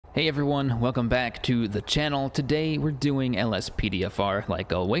Hey everyone, welcome back to the channel. Today we're doing LSPDFR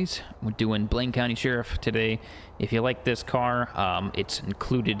like always. We're doing Blaine County Sheriff today. If you like this car, it's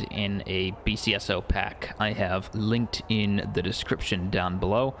included in a BCSO pack I have linked in the description down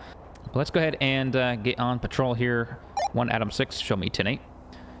below. But let's go ahead and get on patrol here. 1 Adam 6, show me 10-8.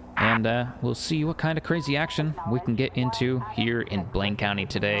 And we'll see what kind of crazy action we can get into here in Blaine County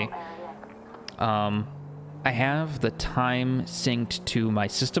today. I have the time synced to my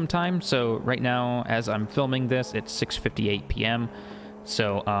system time, so right now, as I'm filming this, it's 6:58 p.m.,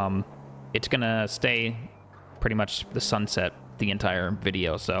 so it's gonna stay pretty much the sunset the entire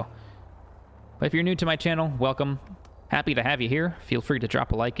video, so. But if you're new to my channel, welcome. Happy to have you here. Feel free to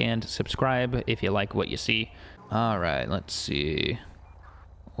drop a like and subscribe if you like what you see. Alright, let's see.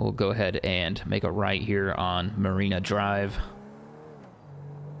 We'll go ahead and make a right here on Marina Drive.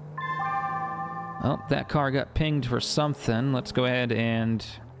 Oh, that car got pinged for something. Let's go ahead and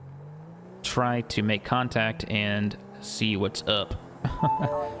try to make contact and see what's up.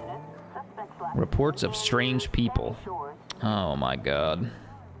 Reports of strange people. Oh my god.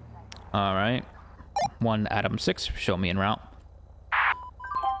 Alright. 1 Adam 6, show me en route.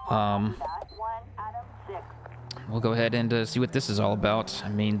 We'll go ahead and see what this is all about. I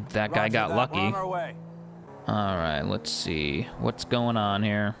mean, that guy got lucky. Alright, let's see. What's going on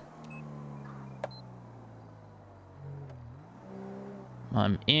here?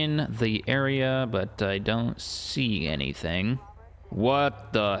 I'm in the area, but I don't see anything.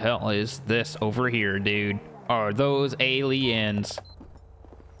 What the hell is this over here, dude? Are those aliens?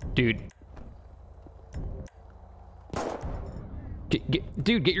 Dude.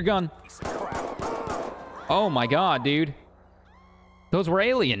 Dude, get your gun. Oh my god, dude. Those were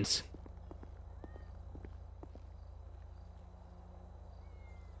aliens.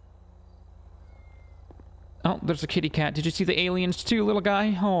 Oh, there's a kitty cat. Did you see the aliens too, little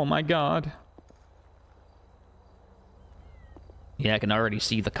guy? Oh my god. Yeah, I can already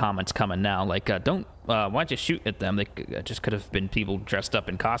see the comments coming now. Like, why'd you shoot at them? They just could have been people dressed up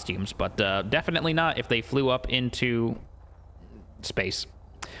in costumes, but definitely not if they flew up into space.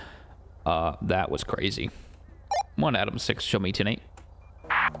 That was crazy. 1 Adam 6, show me 10-8.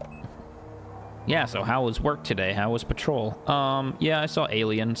 Yeah, so how was work today? How was patrol? Yeah, I saw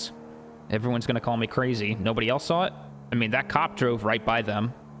aliens. Everyone's gonna call me crazy. Nobody else saw it? I mean, that cop drove right by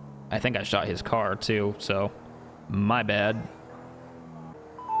them. I think I shot his car, too, so my bad.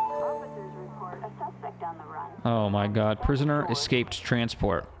 Oh my god. Prisoner escaped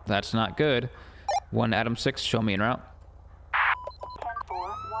transport. That's not good. 1 Adam 6, show me en route. 10-4, 1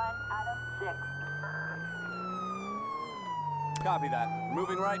 Adam 6. Copy that.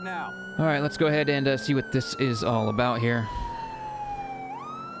 Moving right now. Alright, let's go ahead and see what this is all about here.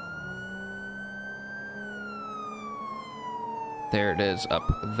 There it is up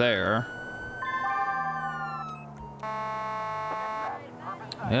there.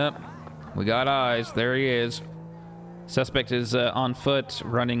 Yep, we got eyes. There he is. Suspect is on foot,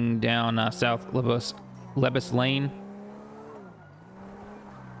 running down South Lebus Lane.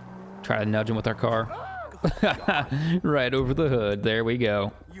 Try to nudge him with our car. Right over the hood. There we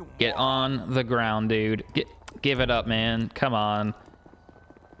go. Get on the ground, dude. Give it up, man. Come on.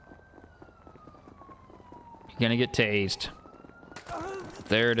 You're gonna get tased.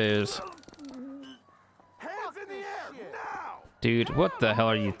 There it is. Hands in the air now! Dude, what the hell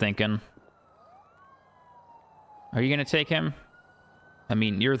are you thinking? Are you gonna take him? I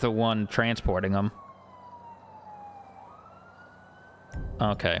mean, you're the one transporting him.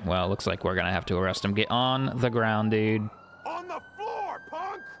 Okay, well, looks like we're gonna have to arrest him. Get on the ground, dude. On the floor,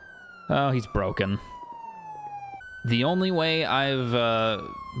 punk! Oh, he's broken. The only way I've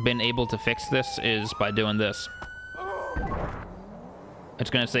been able to fix this is by doing this. It's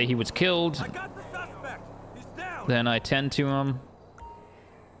gonna say he was killed. I got the suspect. He's down. Then I tend to him.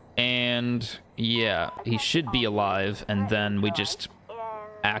 And yeah, he should be alive. And then we just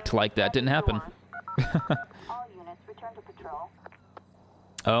act like that didn't happen. All units return to patrol.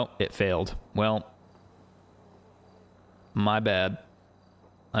 Oh, it failed. Well, my bad.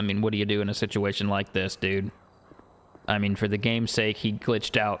 I mean, what do you do in a situation like this, dude? I mean, for the game's sake, he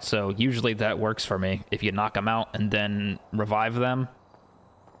glitched out. So usually that works for me. If you knock him out and then revive them,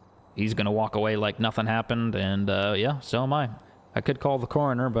 he's gonna walk away like nothing happened, and yeah, so am I. I could call the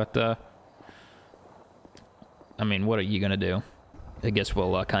coroner, but I mean, what are you gonna do? I guess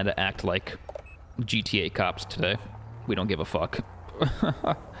we'll kind of act like GTA cops today. We don't give a fuck.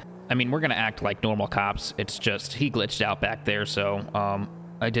 I mean, we're gonna act like normal cops. It's just he glitched out back there, so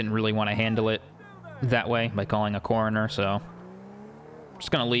I didn't really want to handle it that way by calling a coroner, so I'm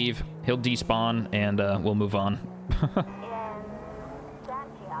just gonna leave. He'll despawn, and we'll move on.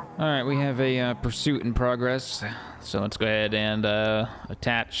 All right, we have a pursuit in progress. So let's go ahead and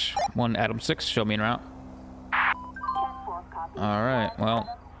attach one Atom 6. Show me en route. All right, well,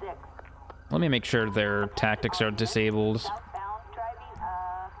 let me make sure their tactics are disabled.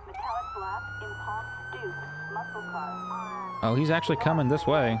 Oh, he's actually coming this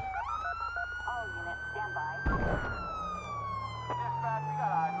way.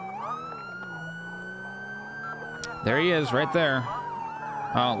 There he is, right there.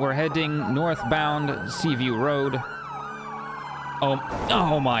 We're heading northbound Seaview Road.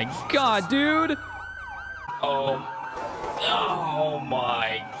 Oh my God, dude! Oh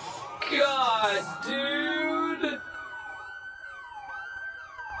my God, dude!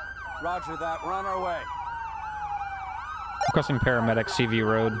 Roger that. We're on our way. Requesting paramedic, Seaview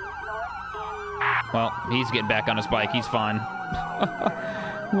Road. Well, he's getting back on his bike. He's fine.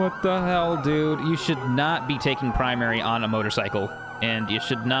 What the hell, dude? You should not be taking primary on a motorcycle. And you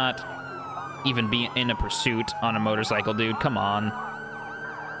should not even be in a pursuit on a motorcycle, dude. Come on.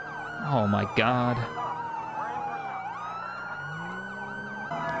 Oh my God.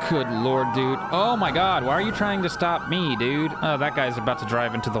 Good Lord, dude. Oh my God, why are you trying to stop me, dude? Oh, that guy's about to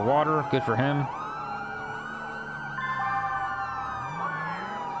drive into the water. Good for him.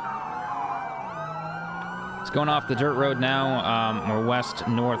 It's going off the dirt road now. We're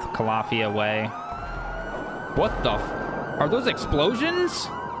west-north Calafia way. What the are those explosions?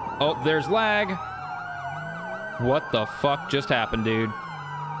 Oh, there's lag. What the fuck just happened, dude?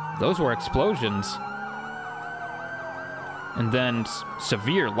 Those were explosions. And then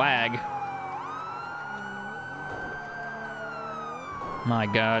severe lag. My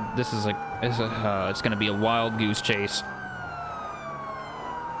God, this is it's gonna be a wild goose chase.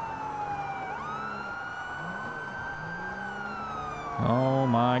 Oh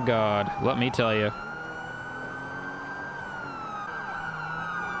my God, let me tell you.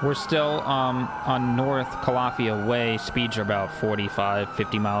 We're still on North Calafia Way. Speeds are about 45,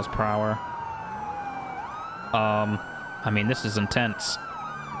 50 miles per hour. I mean, this is intense.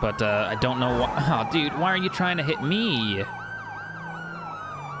 But I don't know why. Oh, dude, why are you trying to hit me?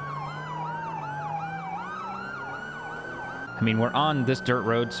 I mean, we're on this dirt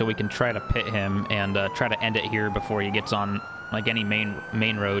road, so we can try to pit him and try to end it here before he gets on like any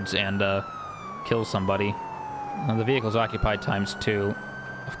main roads and kill somebody. The vehicle's occupied ×2.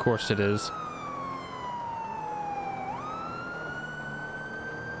 Of course it is.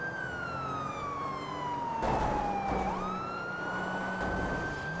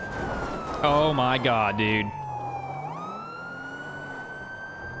 Oh my God, dude.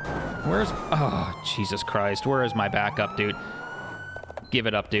 Where's... Oh, Jesus Christ. Where is my backup, dude? Give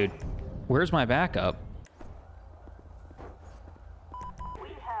it up, dude. Where's my backup?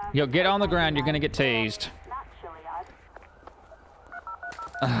 Yo, get on the ground. You're gonna get tased.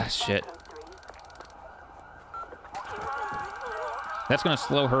 Ah, shit. That's gonna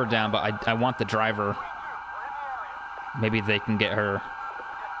slow her down, but I want the driver. Maybe they can get her.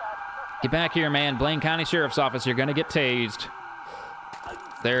 Get back here, man. Blaine County Sheriff's Office. You're gonna get tased.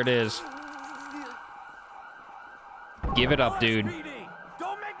 There it is. Give it up, dude.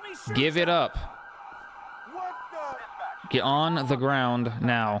 Give it up. Get on the ground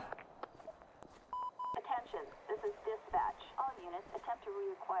now. Attention, this is dispatch. All units attempt to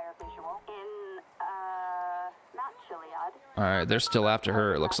reacquire visual in, not Chiliad. Alright, they're still after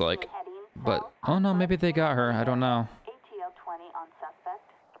her, it looks like. But, oh no, maybe they got her. I don't know. ATL 20 on suspect.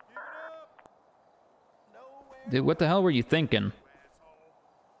 Dude, what the hell were you thinking?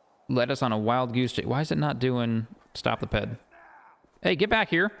 Led us on a wild goose chase. Why is it not doing stop the ped? Hey, get back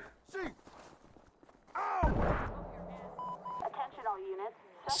here. Attention all units.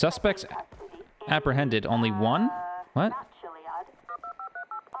 Suspects apprehended. Only one? What? Not Chiliad.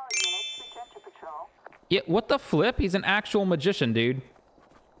 All units return to patrol. Yeah, what the flip? He's an actual magician, dude.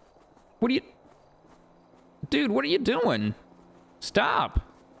 What are you... Dude, what are you doing? Stop.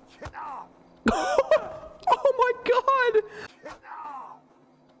 Oh my God.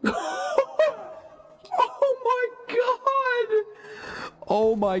 Oh my God.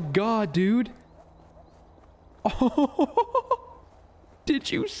 Oh my God, dude. Oh,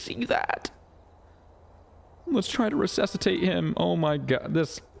 did you see that? Let's try to resuscitate him. Oh my God,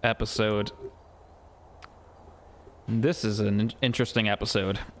 this episode. This is an interesting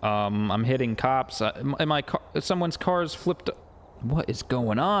episode. I'm hitting cops. Someone's car's flipped. What is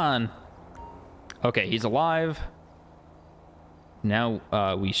going on? Okay, he's alive. Now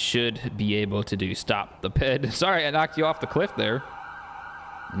we should be able to do stop the ped. Sorry, I knocked you off the cliff there.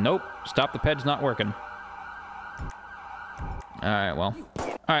 Nope, stop the ped's not working. All right,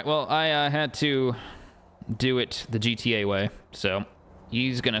 well, I had to do it the GTA way, so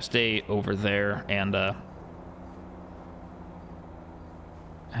He's gonna stay over there, and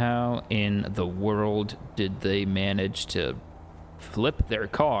how in the world did they manage to flip their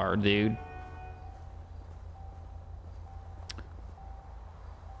car, dude?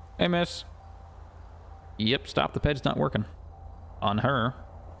 Hey, miss. Yep, stop the ped's not working. On her.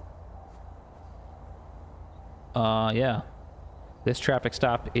 Yeah. This traffic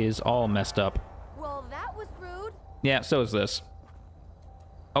stop is all messed up. Well, that was rude. Yeah, so is this.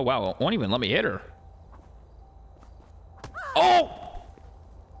 Oh, wow. It won't even let me hit her. Oh!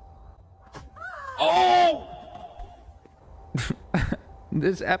 Oh!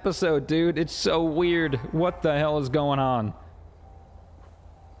 This episode, dude, it's so weird. What the hell is going on?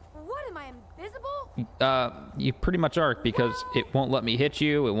 What, am I invisible? You pretty much are, because it won't let me hit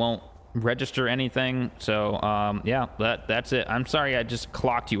you. It won't register anything. So, yeah, that's it. I'm sorry I just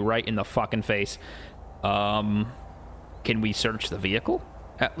clocked you right in the fucking face. Can we search the vehicle,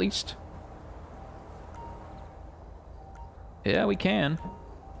 at least? Yeah, we can.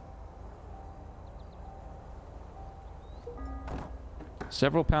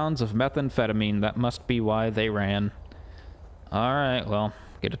 Several pounds of methamphetamine. That must be why they ran. Alright, well,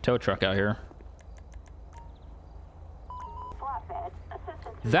 get a tow truck out here.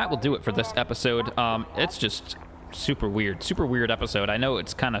 That will do it for this episode. It's just super weird episode. I know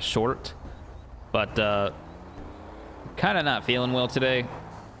it's kind of short, but kind of not feeling well today,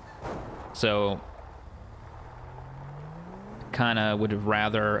 so kind of would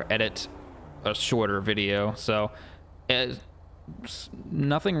rather edit a shorter video. So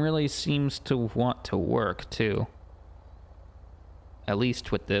nothing really seems to want to work too, at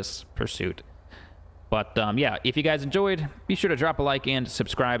least with this pursuit. But, yeah, if you guys enjoyed, be sure to drop a like and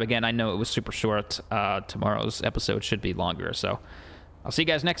subscribe. Again, I know it was super short. Tomorrow's episode should be longer, so I'll see you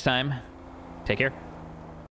guys next time. Take care.